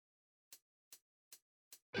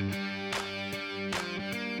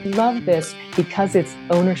Love this because it's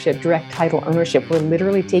ownership, direct title ownership. We're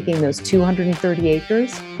literally taking those 230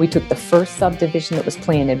 acres. We took the first subdivision that was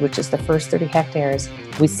planted, which is the first 30 hectares.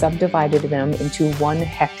 We subdivided them into 1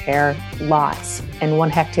 hectare lots, and 1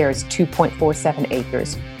 hectare is 2.47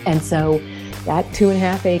 acres. And so that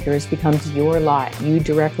 2.5 acres becomes your lot. You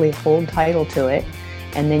directly hold title to it.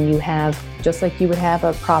 And then you have, just like you would have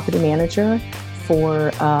a property manager for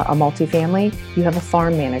a multifamily, you have a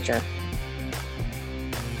farm manager.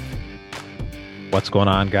 What's going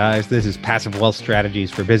on, guys? This is Passive Wealth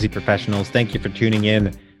Strategies for Busy Professionals. Thank you for tuning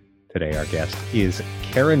in. Today, our guest is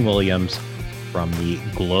Karen Williams from the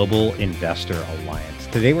Global Investor Alliance.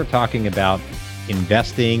 Today, we're talking about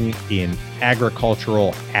investing in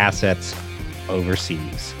agricultural assets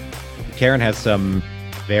overseas. Karen has some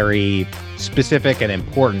very specific and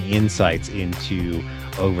important insights into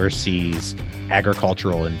overseas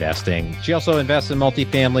agricultural investing. She also invests in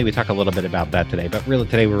multifamily. We talk a little bit about that today, but really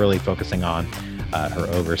today we're really focusing on her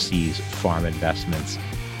overseas farm investments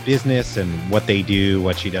business and what they do,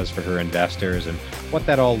 what she does for her investors, and what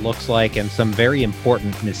that all looks like, and some very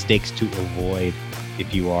important mistakes to avoid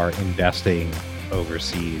if you are investing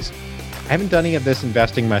overseas. I haven't done any of this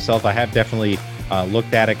investing myself. I have definitely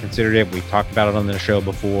looked at it, considered it. We've talked about it on the show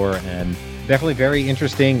before, and definitely very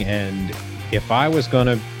interesting. And if I was going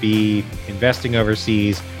to be investing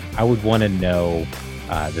overseas, I would want to know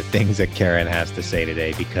the things that Karen has to say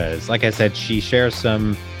today, because like I said, she shares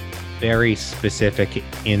some very specific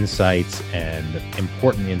insights and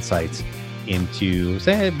important insights into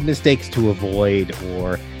mistakes to avoid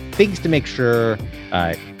or things to make sure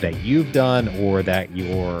that you've done or that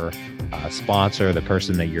your sponsor, the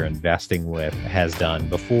person that you're investing with, has done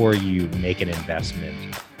before you make an investment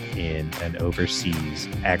in an overseas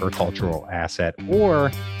agricultural asset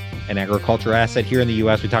or an agricultural asset here in the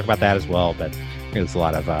U.S. We talk about that as well, but there's a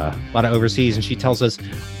lot of overseas, and she tells us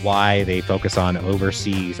why they focus on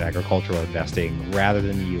overseas agricultural investing rather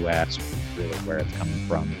than the U.S., really where it's coming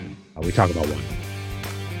from. We talk about one.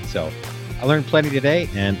 So I learned plenty today,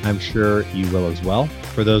 and I'm sure you will as well.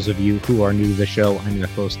 For those of you who are new to the show, I'm your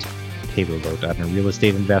host, Taylor Loht. I'm a real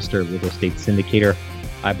estate investor, real estate syndicator.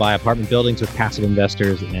 I buy apartment buildings with passive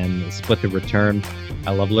investors and split the return.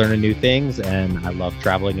 I love learning new things, and I love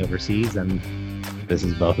traveling overseas, and this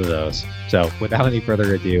is both of those. So without any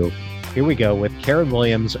further ado, here we go with Karen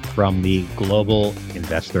Williams from the Global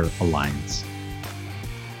Investor Alliance.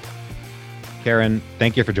 Karen,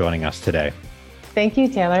 thank you for joining us today. Thank you,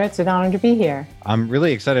 Taylor. It's an honor to be here. I'm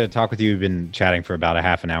really excited to talk with you. We've been chatting for about a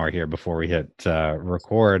half an hour here before we hit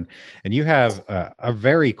record. And you have a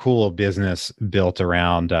very cool business built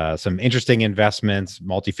around some interesting investments,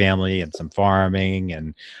 multifamily and some farming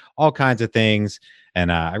and all kinds of things.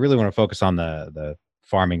 And I really want to focus on the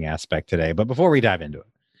farming aspect today. But before we dive into it,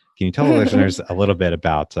 can you tell the listeners a little bit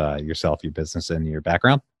about yourself, your business, and your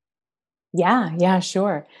background? Yeah,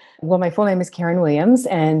 sure. Well, my full name is Karen Williams,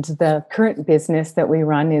 and the current business that we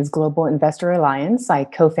run is Global Investor Alliance. I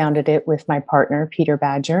co-founded it with my partner, Peter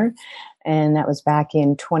Badger, and that was back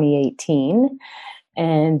in 2018.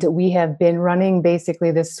 And we have been running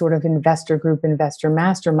basically this sort of investor group, investor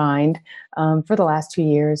mastermind for the last 2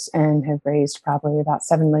 years, and have raised probably about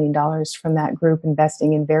 $7 million from that group,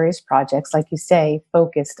 investing in various projects, like you say,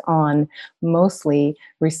 focused on mostly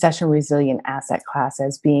recession resilient asset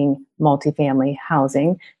classes, being multifamily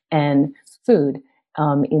housing and food.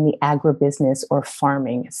 In the agribusiness or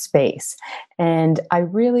farming space. And I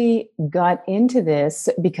really got into this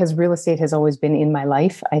because real estate has always been in my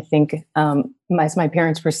life. I think, as my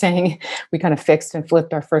parents were saying, we kind of fixed and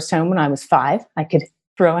flipped our first home when I was 5. I could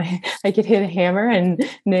hit a hammer and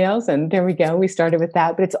nails, and there we go. We started with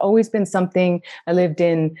that, but it's always been something. I lived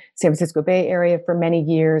in San Francisco Bay Area for many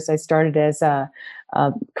years. I started as a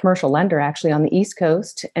commercial lender actually on the East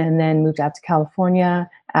Coast, and then moved out to California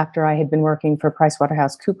after I had been working for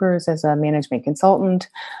PricewaterhouseCoopers as a management consultant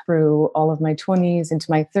through all of my 20s into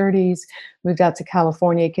my 30s, moved out to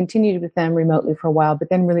California, continued with them remotely for a while, but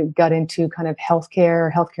then really got into kind of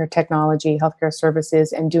healthcare technology, healthcare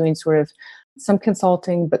services, and doing sort of some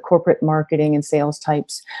consulting, but corporate marketing and sales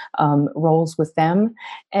types roles with them.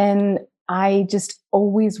 And I just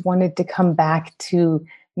always wanted to come back to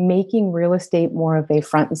making real estate more of a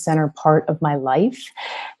front and center part of my life.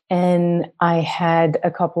 And I had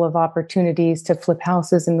a couple of opportunities to flip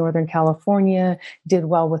houses in Northern California, did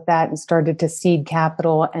well with that and started to seed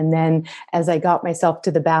capital. And then as I got myself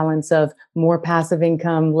to the balance of more passive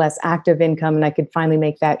income, less active income, and I could finally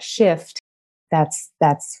make that shift,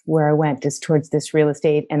 that's where I went, is towards this real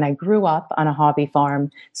estate. And I grew up on a hobby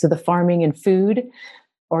farm. So the farming and food,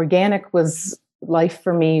 organic was life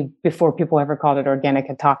for me before people ever called it organic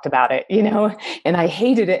and talked about it, and I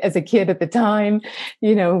hated it as a kid at the time,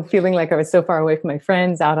 feeling like I was so far away from my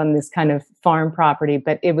friends out on this kind of farm property,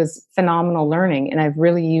 but it was phenomenal learning. And I've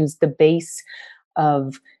really used the base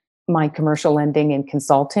of my commercial lending and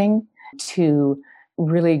consulting to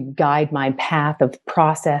really guide my path of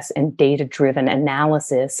process and data driven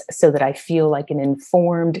analysis so that I feel like an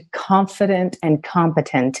informed, confident, and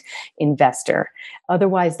competent investor.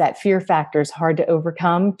 Otherwise, that fear factor is hard to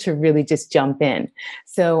overcome to really just jump in.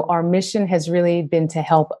 So, our mission has really been to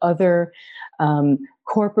help other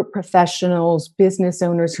corporate professionals, business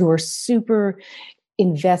owners who are super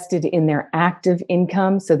invested in their active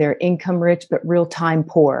income, so they're income rich but real time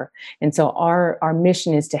poor. And so our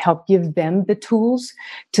mission is to help give them the tools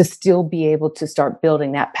to still be able to start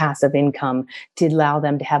building that passive income, to allow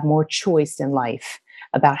them to have more choice in life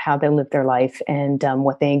about how they live their life and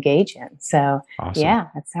what they engage in. So Awesome. yeah,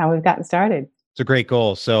 that's how we've gotten started. It's a great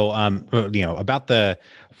goal. So, about the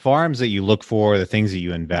farms that you look for, the things that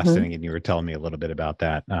you invest in, and you were telling me a little bit about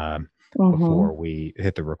that before we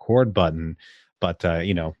hit the record button. But,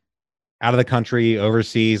 out of the country,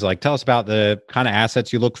 overseas, like tell us about the kind of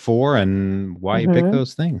assets you look for and why you pick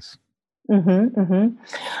those things.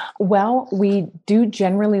 Well, we do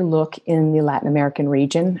generally look in the Latin American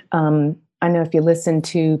region. I know if you listen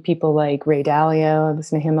to people like Ray Dalio, I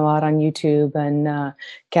listen to him a lot on YouTube, and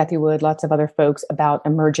Kathy Wood, lots of other folks about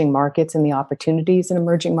emerging markets and the opportunities in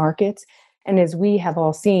emerging markets. And as we have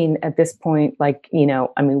all seen at this point,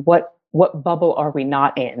 what bubble are we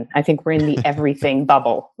not in? I think we're in the everything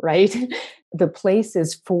bubble, right? The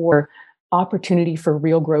places for opportunity for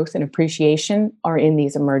real growth and appreciation are in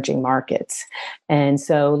these emerging markets. And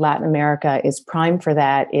so Latin America is prime for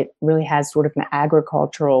that. It really has sort of an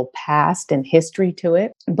agricultural past and history to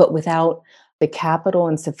it, but without the capital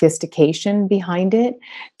and sophistication behind it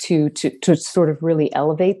to sort of really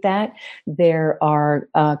elevate that. There are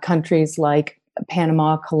countries like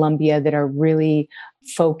Panama, Colombia that are really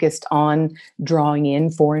focused on drawing in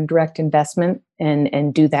foreign direct investment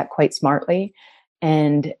and do that quite smartly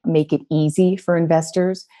and make it easy for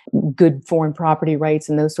investors, good foreign property rights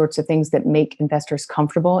and those sorts of things that make investors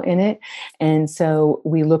comfortable in it. And so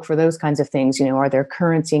we look for those kinds of things. Are there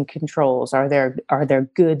currency controls? Are there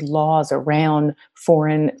good laws around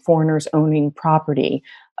foreigners owning property?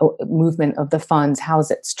 Movement of the funds. How is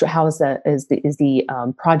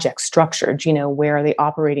the project structured? Where are the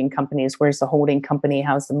operating companies? Where's the holding company?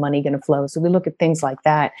 How's the money going to flow? So we look at things like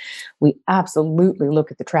that. We absolutely look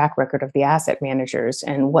at the track record of the asset managers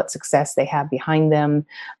and what success they have behind them,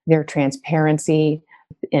 their transparency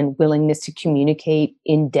and willingness to communicate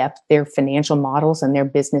in depth their financial models and their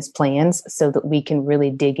business plans so that we can really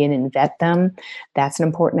dig in and vet them. That's an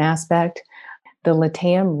important aspect. The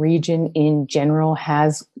LATAM region in general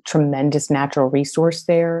has tremendous natural resource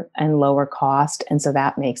there and lower cost. And so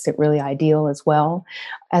that makes it really ideal as well.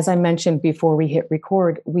 As I mentioned before we hit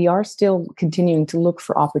record, we are still continuing to look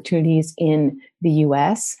for opportunities in the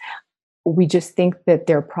US. We just think that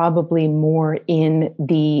they're probably more in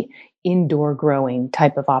the indoor growing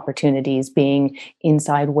type of opportunities, being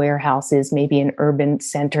inside warehouses, maybe in urban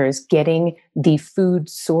centers, getting the food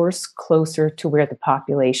source closer to where the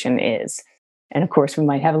population is. And of course, we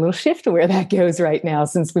might have a little shift to where that goes right now,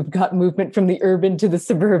 since we've got movement from the urban to the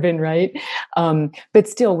suburban, right? But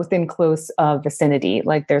still within close vicinity.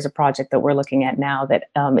 Like there's a project that we're looking at now that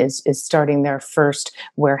is starting their first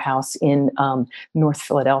warehouse in North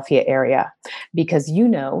Philadelphia area, because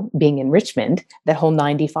being in Richmond, that whole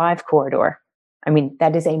 95 corridor. I mean,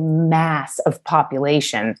 that is a mass of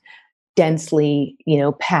population densely,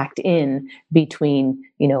 packed in between,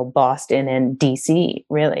 Boston and DC,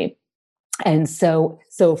 really. And so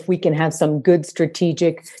if we can have some good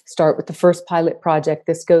strategic start with the first pilot project,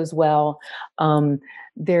 this goes well.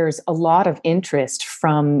 There's a lot of interest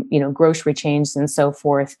from, grocery chains and so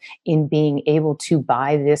forth in being able to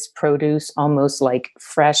buy this produce almost like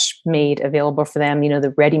fresh made available for them.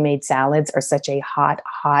 The ready-made salads are such a hot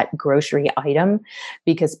grocery item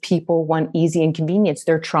because people want easy and convenience.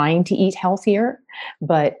 They're trying to eat healthier,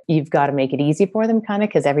 but you've got to make it easy for them kind of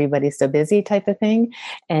because everybody's so busy type of thing.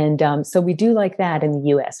 And so we do like that in the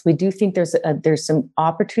US. We do think there's some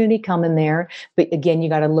opportunity coming there, but again, you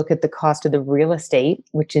got to look at the cost of the real estate,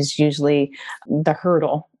 which is usually the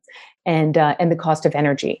hurdle, and the cost of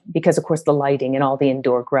energy, because of course the lighting and all the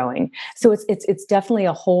indoor growing. So it's definitely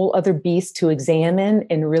a whole other beast to examine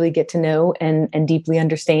and really get to know and deeply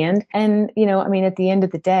understand. And at the end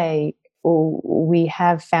of the day, we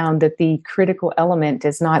have found that the critical element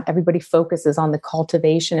is not everybody focuses on the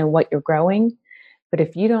cultivation and what you're growing, but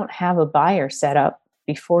if you don't have a buyer set up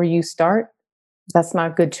before you start, That's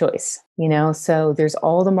not a good choice, so there's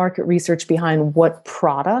all the market research behind what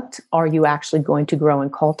product are you actually going to grow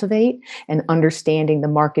and cultivate, and understanding the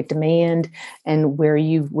market demand, and where are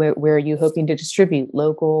you hoping to distribute,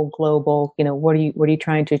 local, global, what are you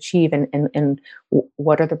trying to achieve, and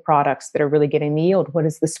what are the products that are really getting the yield, what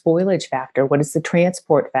is the spoilage factor, what is the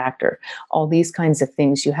transport factor, all these kinds of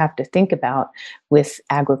things you have to think about with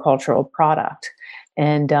agricultural product.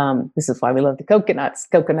 And this is why we love the coconuts.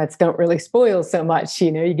 Coconuts don't really spoil so much.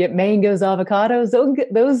 You get mangoes, avocados,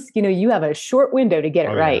 those, you have a short window to get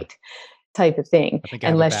it right, type of thing. I think I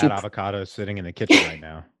have a bad avocado sitting in the kitchen right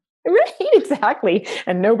now. Right, exactly.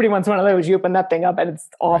 And nobody wants one of those. You open that thing up and it's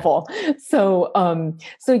awful. Right. So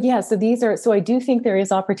I do think there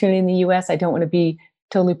is opportunity in the US. I don't want to be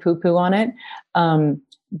totally poo-poo on it.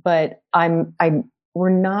 But we're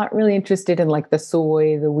not really interested in like the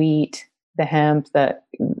soy, the wheat, the hemp,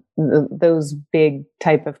 those big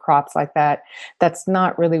type of crops like that. That's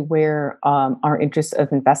not really where our interest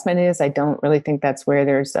of investment is. I don't really think that's where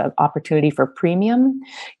there's an opportunity for premium,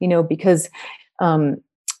 because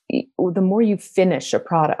the more you finish a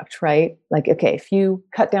product, right? Like, okay, if you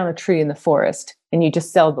cut down a tree in the forest and you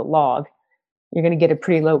just sell the log, you're going to get a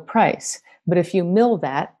pretty low price. But if you mill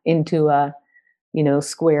that into a,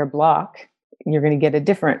 square block, you're going to get a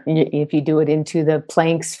different. If you do it into the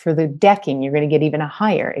planks for the decking, you're going to get even a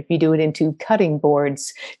higher. If you do it into cutting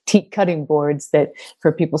boards, teak cutting boards that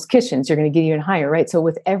for people's kitchens, you're going to get even higher, right? So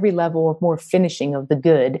with every level of more finishing of the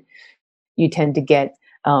good, you tend to get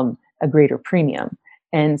a greater premium.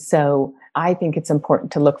 And so I think it's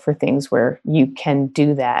important to look for things where you can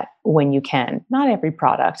do that when you can. Not every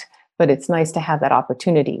product, but it's nice to have that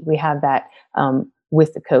opportunity. We have that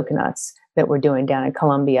with the coconuts that we're doing down in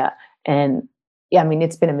Colombia. And yeah,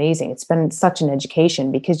 it's been amazing. It's been such an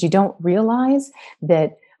education because you don't realize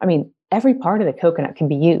that, every part of the coconut can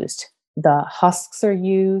be used. The husks are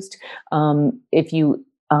used. If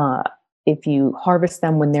you harvest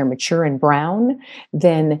them when they're mature and brown,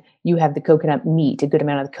 then you have the coconut meat, a good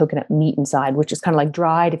amount of the coconut meat inside, which is kind of like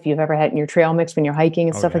dried. If you've ever had it in your trail mix when you're hiking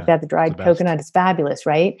and stuff like that, the dried coconut is fabulous,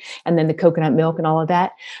 right? And then the coconut milk and all of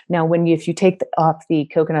that. Now, if you take off the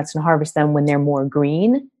coconuts and harvest them when they're more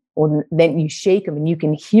green, well, then you shake them and you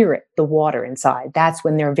can hear it, the water inside. That's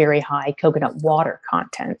when they're very high coconut water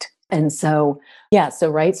content. And so,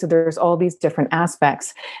 right. So there's all these different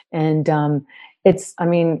aspects. And it's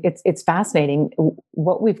fascinating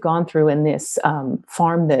what we've gone through in this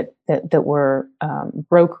farm that we're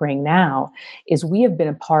brokering now. Is we have been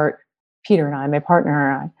a part, Peter and I, my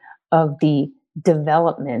partner and I, of the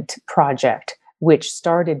development project, which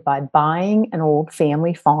started by buying an old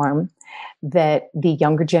family farm that the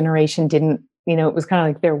younger generation didn't. It was kind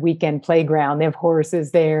of like their weekend playground. They have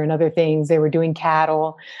horses there and other things. They were doing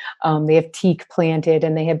cattle. They have teak planted,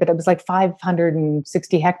 but it was like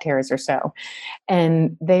 560 hectares or so.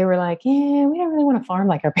 And they were like, yeah, we don't really want to farm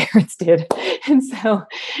like our parents did.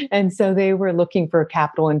 And so they were looking for a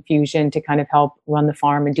capital infusion to kind of help run the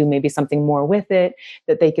farm and do maybe something more with it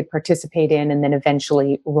that they could participate in and then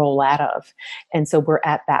eventually roll out of. And so we're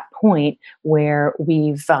at that point where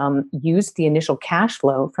we've used the initial cash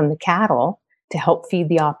flow from the cattle to help feed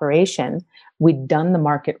the operation. We'd done the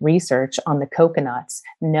market research on the coconuts,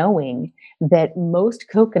 knowing that most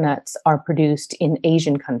coconuts are produced in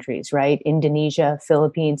Asian countries, right? Indonesia,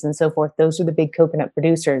 Philippines, and so forth. Those are the big coconut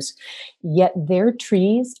producers. Yet their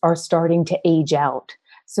trees are starting to age out.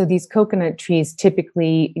 So these coconut trees,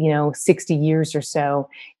 typically, 60 years or so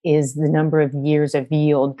is the number of years of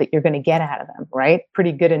yield that you're going to get out of them, right?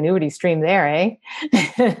 Pretty good annuity stream there, eh?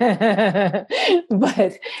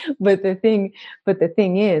 but the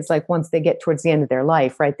thing is, like, once they get towards the end of their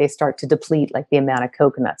life, right, they start to deplete like the amount of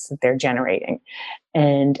coconuts that they're generating.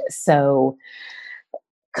 And so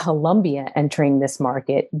Colombia entering this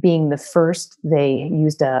market, being the first, they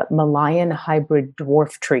used a Malayan hybrid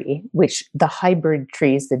dwarf tree, which the hybrid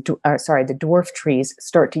trees, the dwarf trees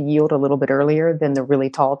start to yield a little bit earlier than the really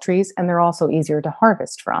tall trees, and they're also easier to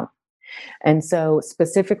harvest from. And so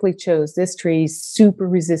specifically chose this tree, super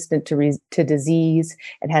resistant to disease.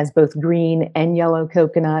 It has both green and yellow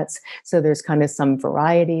coconuts. So there's kind of some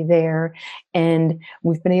variety there. And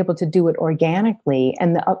we've been able to do it organically.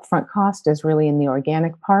 And the upfront cost is really in the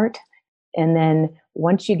organic part. And then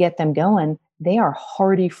once you get them going, they are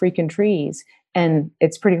hardy freaking trees. And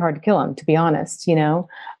it's pretty hard to kill them, to be honest,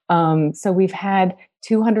 So we've had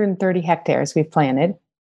 230 hectares we've planted.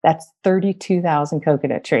 That's 32,000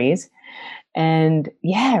 coconut trees. And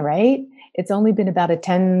yeah, right. It's only been about a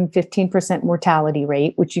 10-15% mortality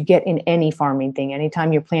rate, which you get in any farming thing.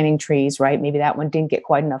 Anytime you're planting trees, right? Maybe that one didn't get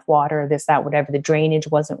quite enough water, this, that, whatever. The drainage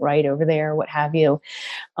wasn't right over there, what have you.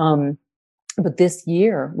 But this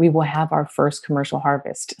year we will have our first commercial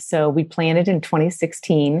harvest. So we planted in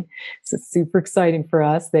 2016. So it's super exciting for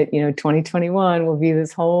us that, 2021 will be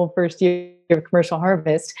this whole first year of commercial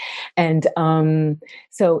harvest. And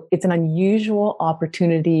so it's an unusual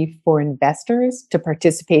opportunity for investors to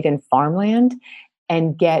participate in farmland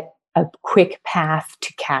and get a quick path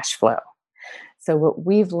to cash flow. So what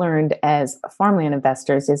we've learned as farmland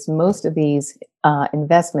investors is most of these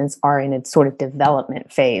investments are in a sort of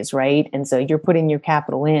development phase, right? And so you're putting your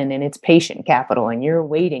capital in and it's patient capital and you're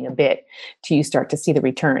waiting a bit till you start to see the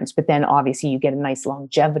returns. But then obviously you get a nice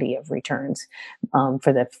longevity of returns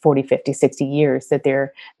for the 40, 50, 60 years that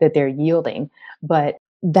they're yielding. But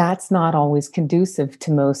that's not always conducive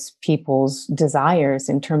to most people's desires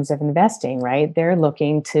in terms of investing, right? They're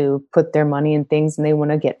looking to put their money in things and they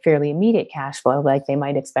want to get fairly immediate cash flow, like they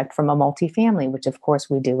might expect from a multifamily, which of course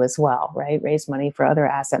we do as well, right? Raise money for other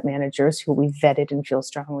asset managers who we vetted and feel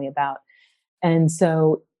strongly about. And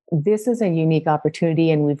so this is a unique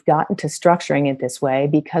opportunity, and we've gotten to structuring it this way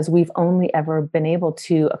because we've only ever been able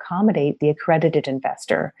to accommodate the accredited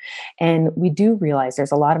investor. And we do realize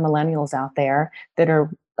there's a lot of millennials out there that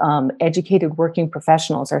are educated working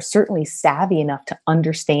professionals, are certainly savvy enough to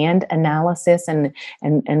understand analysis and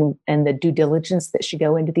the due diligence that should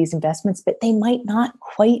go into these investments, but they might not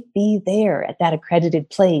quite be there at that accredited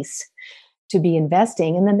place to be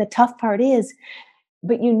investing. And then the tough part is,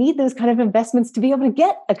 but you need those kind of investments to be able to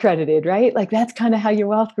get accredited, right? Like that's kind of how your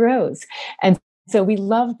wealth grows. And so we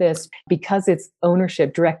love this because it's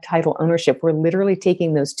ownership, direct title ownership. We're literally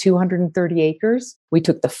taking those 230 acres. We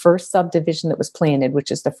took the first subdivision that was planted, which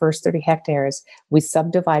is the first 30 hectares. We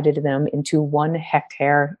subdivided them into 1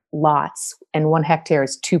 hectare lots, and 1 hectare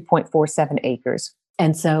is 2.47 acres.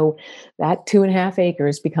 And so that 2.5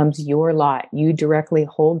 acres becomes your lot. You directly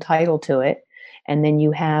hold title to it. And then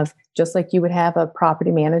you have, just like you would have a property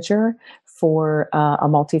manager for a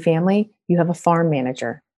multifamily, you have a farm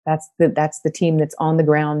manager. That's the team that's on the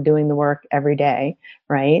ground doing the work every day,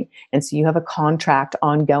 right? And so you have a contract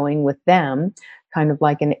ongoing with them, kind of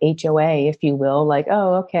like an HOA, if you will, like,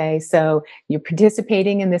 oh, okay, so you're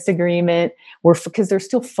participating in this agreement. Because they're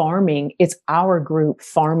still farming. It's our group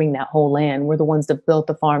farming that whole land. We're the ones that built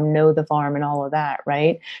the farm, know the farm and all of that,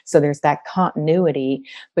 right? So there's that continuity,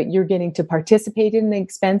 but you're getting to participate in the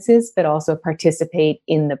expenses, but also participate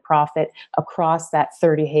in the profit across that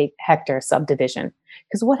 30 hectare subdivision.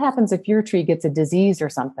 Because what happens if your tree gets a disease or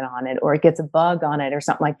something on it, or it gets a bug on it or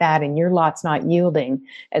something like that, and your lot's not yielding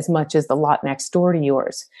as much as the lot next door to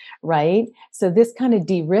yours, right? So this kind of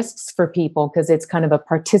de-risks for people because it's kind of a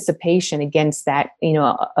participation against that,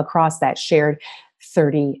 across that shared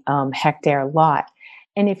 30 hectare lot.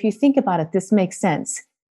 And if you think about it, this makes sense.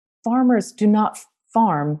 Farmers do not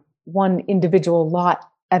farm one individual lot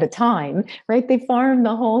at a time, right? They farm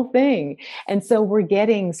the whole thing. And so we're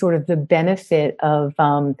getting sort of the benefit of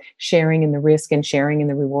sharing in the risk and sharing in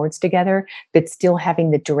the rewards together, but still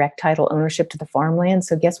having the direct title ownership to the farmland.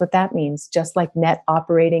 So guess what that means? Just like net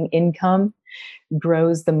operating income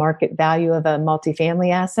grows the market value of a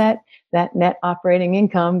multifamily asset, that net operating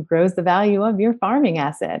income grows the value of your farming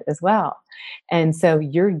asset as well. And so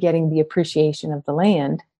you're getting the appreciation of the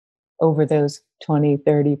land over those 20,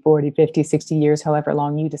 30, 40, 50, 60 years, however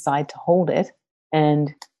long you decide to hold it.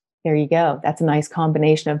 And there you go. That's a nice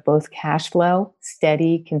combination of both cash flow,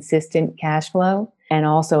 steady, consistent cash flow, and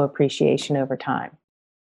also appreciation over time.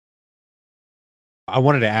 I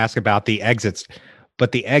wanted to ask about the exits,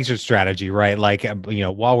 but the exit strategy, right? Like,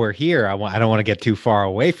 while we're here, I don't want to get too far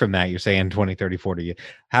away from that. You're saying 20, 30, 40.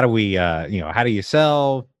 How do we, how do you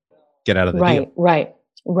sell, get out of the deal?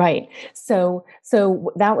 Right. So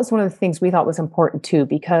that was one of the things we thought was important too,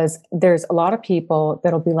 because there's a lot of people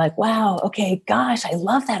that'll be like, wow, okay, gosh, I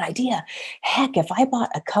love that idea. Heck, if I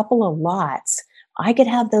bought a couple of lots, I could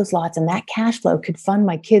have those lots and that cash flow could fund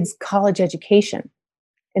my kids' college education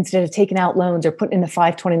instead of taking out loans or putting in a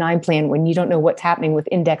 529 plan when you don't know what's happening with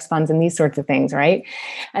index funds and these sorts of things, right?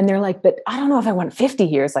 And they're like, but I don't know if I want 50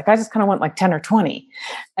 years. Like, I just kind of want like 10 or 20.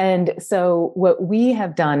 And so what we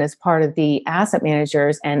have done as part of the asset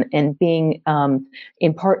managers and being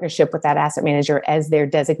in partnership with that asset manager as their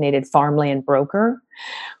designated farmland broker,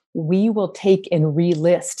 we will take and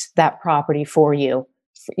relist that property for you,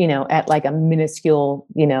 at like a minuscule,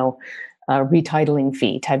 retitling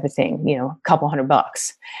fee type of thing, a couple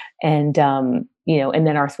 $100, and and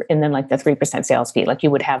then like the 3% sales fee, like you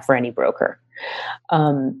would have for any broker.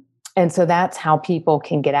 And so that's how people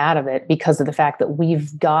can get out of it, because of the fact that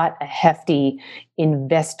we've got a hefty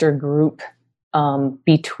investor group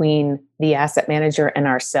between the asset manager and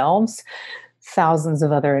ourselves. thousands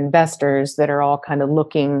of other investors that are all kind of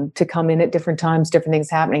looking to come in at different times, different things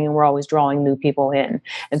happening, and we're always drawing new people in.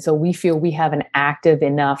 And so we feel we have an active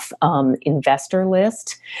enough investor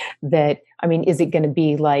list that, I mean, is it going to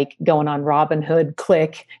be like going on Robinhood,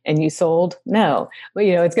 click, and you sold? No. But,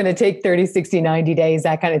 it's going to take 30, 60, 90 days,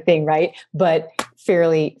 that kind of thing, right? But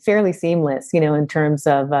fairly seamless, in terms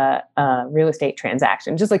of a real estate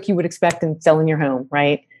transaction, just like you would expect in selling your home,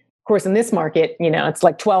 right? Of course, in this market, it's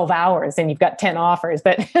like 12 hours and you've got 10 offers,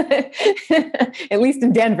 but at least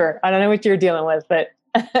in Denver, I don't know what you're dealing with, but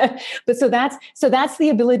so that's the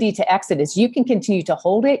ability to exit is you can continue to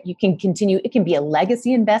hold it. You can continue. It can be a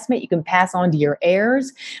legacy investment. You can pass on to your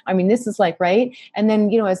heirs. I mean, this is like, right. And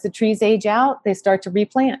then, as the trees age out, they start to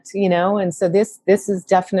replant, and so this is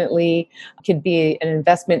definitely could be an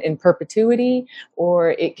investment in perpetuity,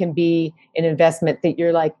 or it can be an investment that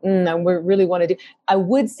you're like, we really want to do. I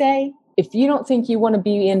would say if you don't think you want to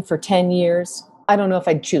be in for 10 years, I don't know if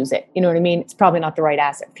I'd choose it. You know what I mean? It's probably not the right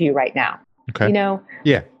asset for you right now. Okay.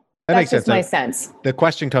 Yeah, that makes sense. That's my sense. The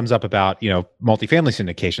question comes up about, multifamily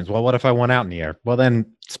syndications. Well, what if I went out in the air? Well, then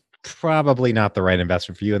it's probably not the right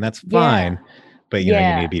investment for you, and that's fine. But you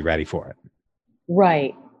need to be ready for it.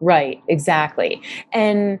 Right, exactly.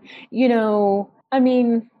 And I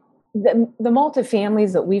mean, the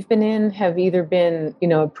multifamilies that we've been in have either been,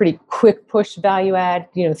 a pretty quick push value add,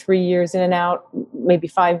 3 years in and out, maybe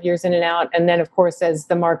 5 years in and out, and then of course as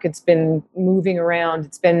the market's been moving around,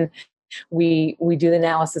 it's been. We do the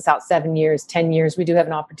analysis out 7 years, 10 years. We do have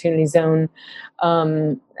an opportunity zone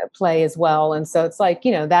play as well. And so it's like,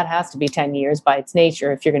 that has to be 10 years by its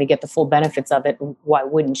nature. If you're going to get the full benefits of it, why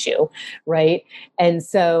wouldn't you? Right. And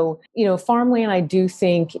so, farmland, I do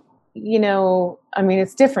think,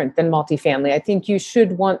 it's different than multifamily. I think you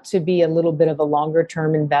should want to be a little bit of a longer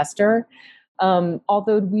term investor.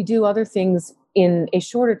 Although we do other things in a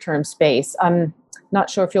shorter term space. I'm not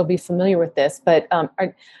sure if you'll be familiar with this, but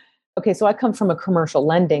okay, so I come from a commercial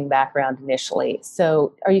lending background initially.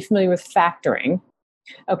 So are you familiar with factoring?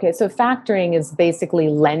 Okay, so factoring is basically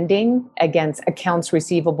lending against accounts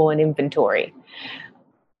receivable and inventory,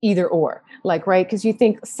 either or. Like, right, because you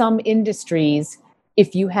think some industries,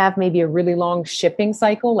 if you have maybe a really long shipping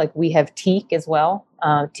cycle, like we have teak as well,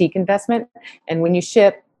 teak investment. And when you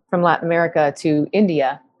ship from Latin America to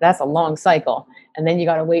India, that's a long cycle. And then you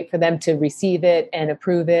got to wait for them to receive it and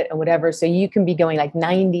approve it and whatever. So you can be going like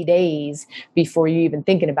 90 days before you even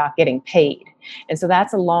thinking about getting paid. And so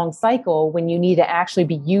that's a long cycle when you need to actually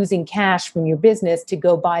be using cash from your business to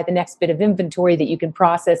go buy the next bit of inventory that you can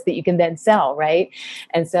process that you can then sell, right?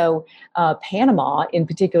 And so Panama, in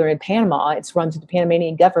particular in Panama, it's run through the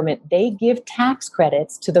Panamanian government. They give tax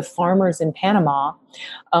credits to the farmers in Panama.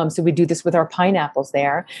 So we do this with our pineapples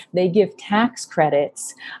there. They give tax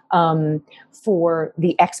credits for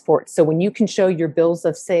the export. So when you can show your bills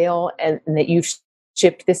of sale and that you've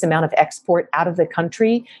shipped this amount of export out of the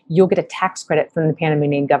country, you'll get a tax credit from the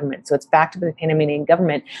Panamanian government. So it's back to the Panamanian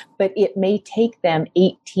government, but it may take them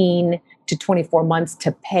 18 to 24 months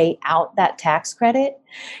to pay out that tax credit.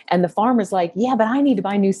 And the farmer's like, yeah, but I need to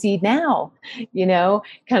buy new seed now,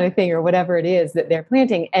 kind of thing, or whatever it is that they're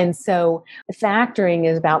planting. And so factoring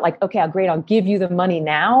is about like, okay, great, I'll give you the money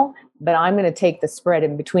now, but I'm going to take the spread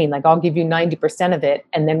in between. Like I'll give you 90% of it.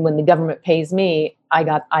 And then when the government pays me, I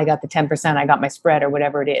got the 10%, I got my spread or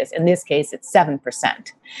whatever it is. In this case, it's 7%.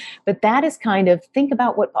 But that is kind of, think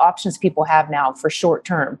about what options people have now for short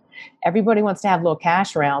term. Everybody wants to have a little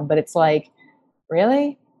cash around, but it's like,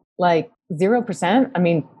 really? Like 0%? I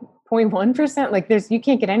mean, 0.1%, like you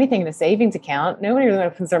can't get anything in a savings account. Nobody really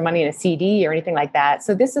puts their money in a CD or anything like that.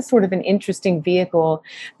 So this is sort of an interesting vehicle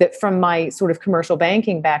that from my sort of commercial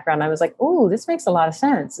banking background, I was like, oh, this makes a lot of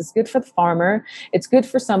sense. It's good for the farmer. It's good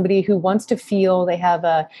for somebody who wants to feel they have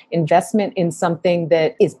a investment in something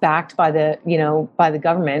that is backed by the, by the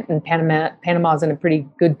government. And Panama's in a pretty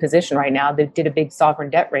good position right now. They did a big sovereign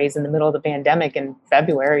debt raise in the middle of the pandemic in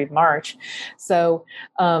February, March. So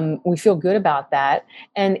we feel good about that.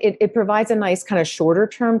 And it provides a nice kind of shorter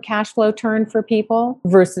term cash flow turn for people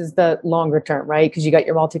versus the longer term, right? Because you got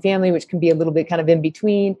your multifamily, which can be a little bit kind of in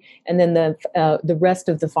between. And then the rest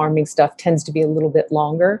of the farming stuff tends to be a little bit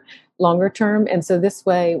longer term. And so this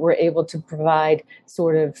way we're able to provide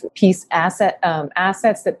sort of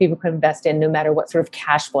assets that people can invest in no matter what sort of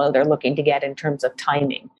cash flow they're looking to get in terms of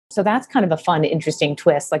timing. So that's kind of a fun, interesting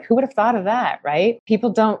twist. Like who would have thought of that, right? People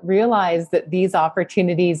don't realize that these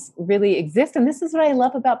opportunities really exist. And this is what I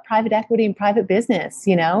love about private equity and private business,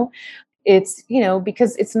 It's,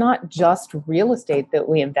 because it's not just real estate that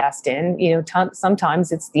we invest in,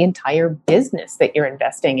 sometimes it's the entire business that you're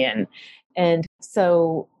investing in. And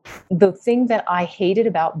so the thing that I hated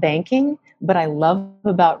about banking but I love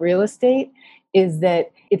about real estate is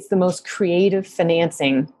that it's the most creative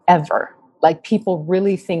financing ever. Like people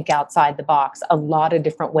really think outside the box, a lot of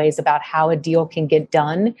different ways about how a deal can get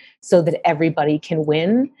done so that everybody can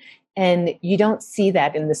win. And you don't see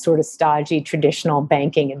that in the sort of stodgy traditional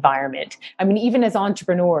banking environment. I mean, even as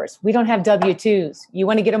entrepreneurs, we don't have W-2s. You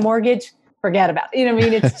want to get a mortgage? Forget about it. You know what I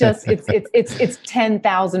mean? It's just, it's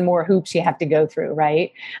 10,000 more hoops you have to go through,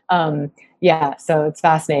 right? Yeah. So it's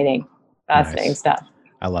fascinating Nice. stuff.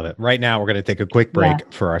 I love it. Right now, we're going to take a quick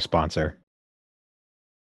break for our sponsor.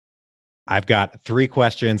 I've got 3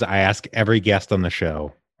 questions I ask every guest on the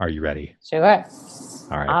show. Are you ready? Sure.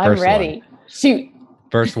 All right. I'm ready. Shoot.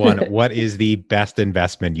 First one, what is the best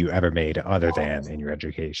investment you ever made other than in your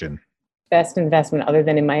education? Best investment other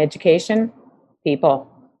than in my education?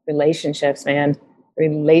 People, relationships, man.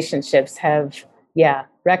 Relationships have,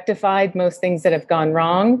 rectified most things that have gone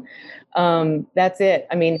wrong. That's it.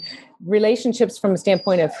 I mean, relationships from a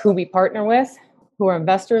standpoint of who we partner with, who our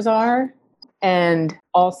investors are, and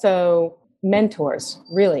also mentors,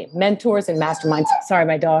 really. Mentors and masterminds. Sorry,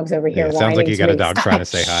 my dog's over here. It sounds like you got a dog trying to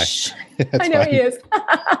say hi. I know he is.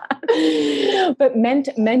 But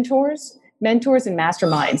mentors and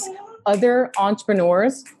masterminds. Other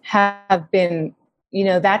entrepreneurs have been,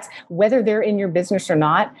 that's whether they're in your business or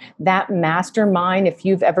not, that mastermind, if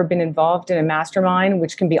you've ever been involved in a mastermind,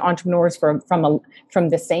 which can be entrepreneurs from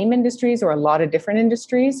the same industries or a lot of different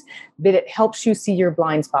industries, that it helps you see your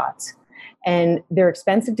blind spots. And they're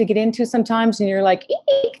expensive to get into sometimes, and you're like,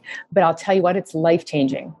 eek. But I'll tell you what, it's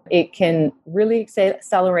life-changing. It can really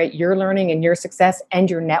accelerate your learning and your success and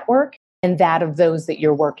your network and that of those that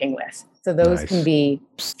you're working with. So those can be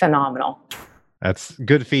phenomenal. That's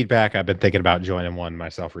good feedback. I've been thinking about joining one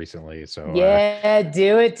myself recently. So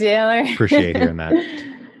do it, Taylor. Appreciate hearing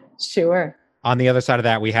that. Sure. On the other side of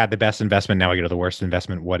that, we had the best investment. Now we go to the worst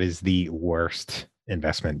investment. What is the worst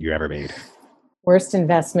investment you ever made? Worst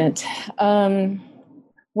investment.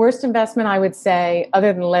 Worst investment, I would say,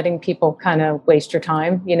 other than letting people kind of waste your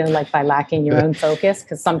time, like by lacking your own focus,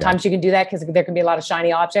 because sometimes you can do that because there can be a lot of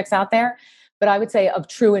shiny objects out there. But I would say of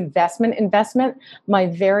true investment, my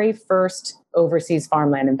very first overseas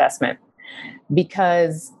farmland investment,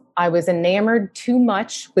 because I was enamored too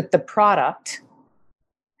much with the product,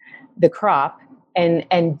 the crop,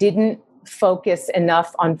 and didn't focus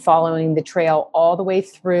enough on following the trail all the way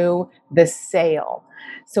through the sale.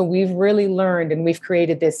 So we've really learned, and we've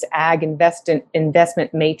created this ag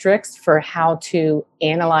investment matrix for how to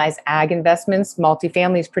analyze ag investments.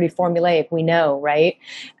 Multifamily is pretty formulaic, we know, right?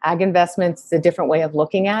 Ag investments is a different way of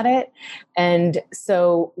looking at it. And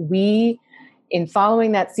so in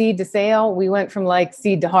following that seed to sale, we went from like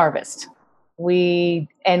seed to harvest. We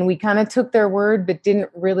kind of took their word, but didn't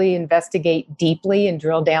really investigate deeply and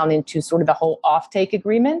drill down into sort of the whole offtake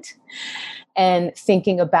agreement and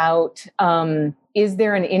thinking about, is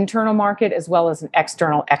there an internal market as well as an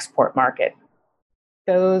external export market?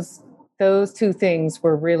 Those 2 things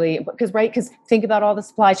were really, because think about all the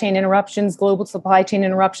supply chain interruptions, global supply chain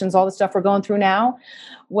interruptions, all the stuff we're going through now.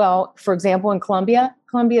 Well, for example, in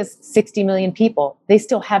Colombia's 60 million people. They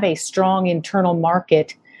still have a strong internal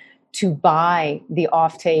market to buy the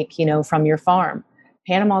offtake, from your farm.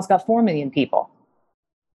 Panama's got 4 million people.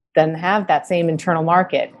 Doesn't have that same internal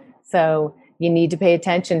market. So you need to pay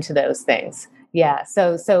attention to those things. Yeah.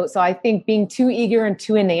 So I think being too eager and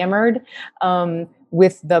too enamored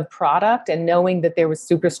with the product and knowing that there was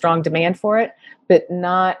super strong demand for it, but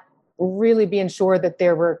not really being sure that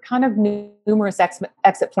there were kind of numerous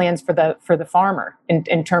exit plans for the farmer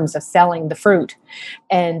in terms of selling the fruit.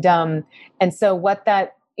 And so what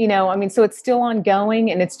that, so it's still ongoing,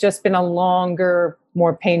 and it's just been a longer,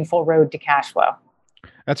 more painful road to cash flow.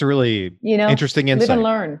 That's a really interesting insight. Live and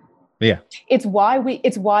learn. Yeah. It's why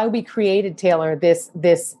we created, Taylor, this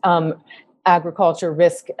agriculture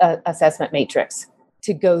risk assessment matrix,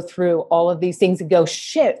 to go through all of these things and go,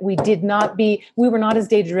 shit, we were not as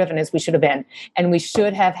data driven as we should have been. And we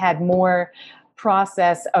should have had more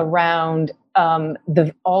process around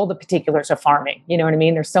all the particulars of farming. You know what I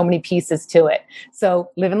mean? There's so many pieces to it. So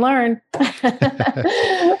live and learn.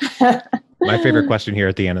 My favorite question here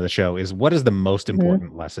at the end of the show is, what is the most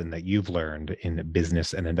important lesson that you've learned in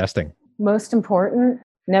business and investing? Most important,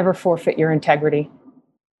 never forfeit your integrity.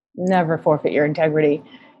 Never forfeit your integrity.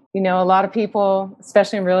 A lot of people,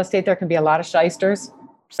 especially in real estate, there can be a lot of shysters,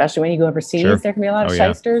 especially when you go overseas. Sure. There can be a lot of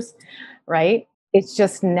shysters, right? It's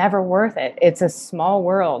just never worth it. It's a small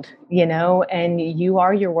world, and you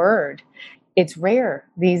are your word. It's rare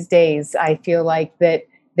these days, I feel like, that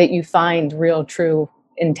you find real, true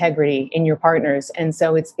integrity in your partners. And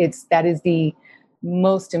so that is the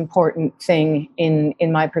most important thing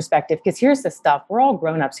in my perspective. Because here's the stuff: we're all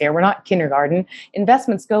grown-ups here. We're not kindergarten.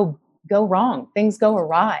 Investments go wrong. Things go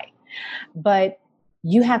awry. But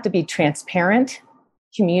you have to be transparent,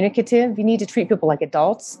 communicative. You need to treat people like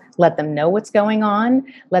adults. Let them know what's going on.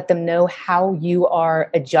 Let them know how you are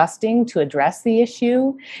adjusting to address the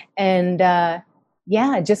issue. And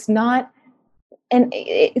just not. And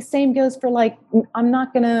same goes for like, I'm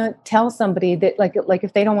not going to tell somebody that like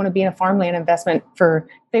if they don't want to be in a farmland investment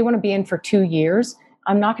they want to be in for 2 years.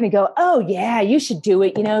 I'm not going to go, oh yeah, you should do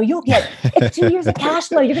it. You'll get 2 years of cash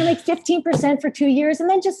flow. You're going to make 15% for 2 years and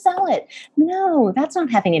then just sell it. No, that's not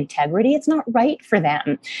having integrity. It's not right for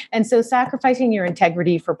them. And so sacrificing your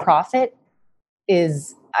integrity for profit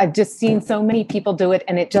I've just seen so many people do it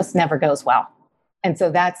and it just never goes well. And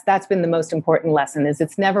so that's been the most important lesson is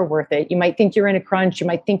it's never worth it. You might think you're in a crunch. You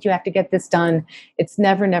might think you have to get this done. It's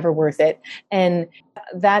never worth it. And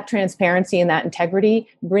that transparency and that integrity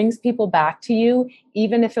brings people back to you.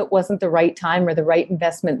 Even if it wasn't the right time or the right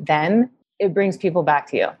investment then, it brings people back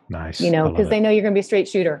to you. Nice. Because they know you're going to be a straight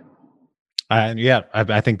shooter.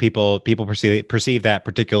 I think people perceive that,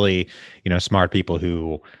 particularly, smart people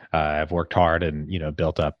who have worked hard and,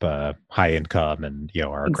 built up high income and,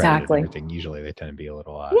 are accredited and everything. Usually they tend to be a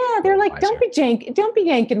little they're like, wiser. don't be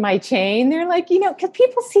yanking my chain. They're like, because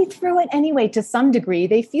people see through it anyway to some degree.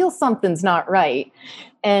 They feel something's not right.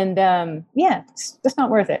 And it's just not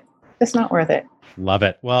worth it. It's not worth it. Love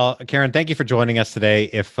it. Well, Karen, thank you for joining us today.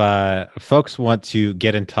 If folks want to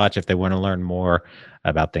get in touch, if they want to learn more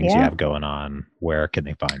about things you have going on, where can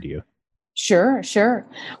they find you? Sure.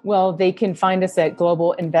 Well, they can find us at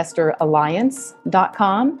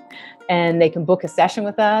globalinvestoralliance.com and they can book a session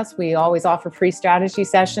with us. We always offer free strategy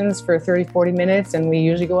sessions for 30, 40 minutes. And we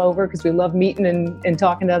usually go over because we love meeting and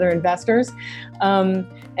talking to other investors.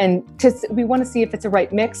 We want to see if it's a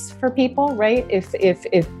right mix for people, right? If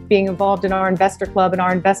being involved in our investor club and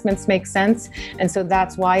our investments makes sense. And so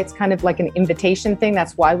that's why it's kind of like an invitation thing.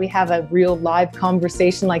 That's why we have a real live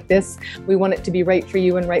conversation like this. We want it to be right for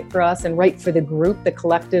you and right for us and right for the group, the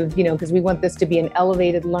collective, because we want this to be an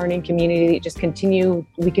elevated learning community that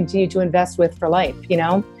we continue to invest with for life,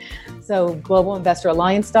 So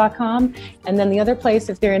globalinvestoralliance.com. And then the other place,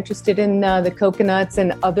 if they're interested in the coconuts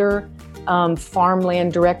and other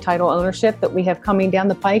farmland direct title ownership that we have coming down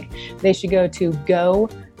the pike, they should go to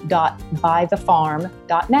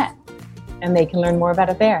go.buythefarm.net and they can learn more about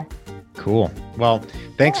it there. Cool. Well,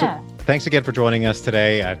 thanks again for joining us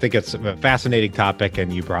today. I think it's a fascinating topic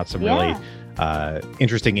and you brought some really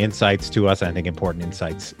interesting insights to us. And I think important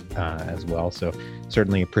insights as well. So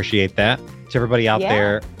certainly appreciate that. To everybody out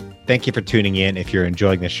there, thank you for tuning in. If you're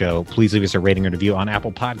enjoying the show, please leave us a rating and review on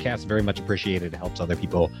Apple Podcasts. Very much appreciated. It helps other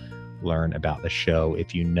people learn about the show.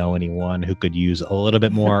 If you know anyone who could use a little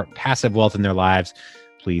bit more passive wealth in their lives,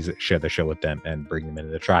 please share the show with them and bring them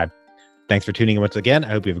into the tribe. Thanks for tuning in once again. I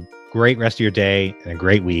hope you have a great rest of your day and a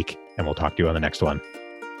great week, and we'll talk to you on the next one.